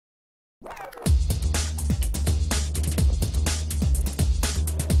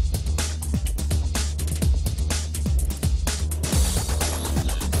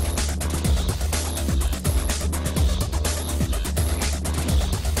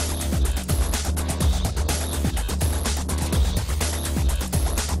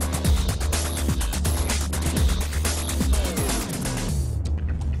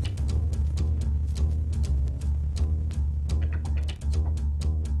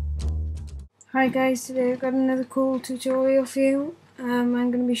Hi guys, today I've got another cool tutorial for you. I'm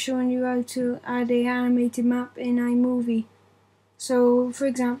going to be showing you how to add an animated map in iMovie. So for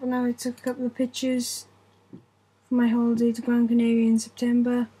example, now I took a couple of pictures for my holiday to Gran Canaria in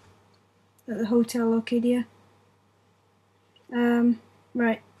September at the Hotel Orchidia.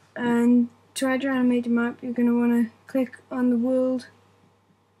 Right, and to add your animated map you're going to want to click on the world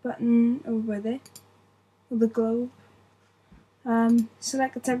button over there, or the globe.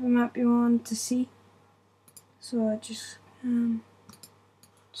 Select the type of map you want to see. So I just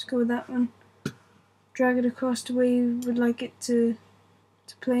go with that one. Drag it across the way you would like it to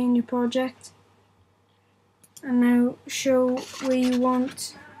play in your project. And now show where you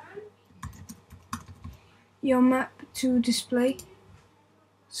want your map to display.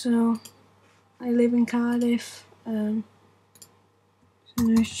 So I live in Cardiff, so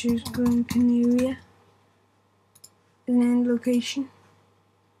let's choose Gran Canaria as an end location.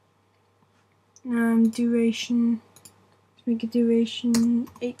 Duration, let's make a duration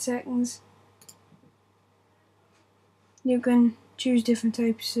 8 seconds. You can choose different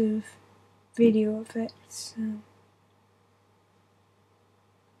types of video effects.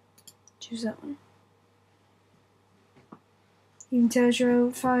 Choose that one. You can tell you how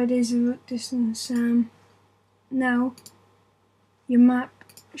far it is in look distance. Now your map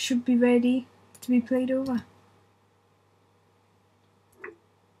should be ready to be played over.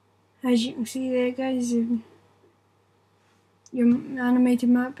 As you can see there guys, your animated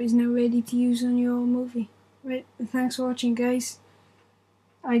map is now ready to use on your movie. Right, thanks for watching guys.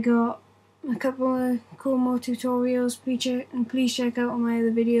 I got a couple of cool more tutorials, please check out all my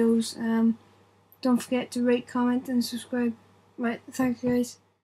other videos. Don't forget to rate, comment and subscribe. Right, thanks guys.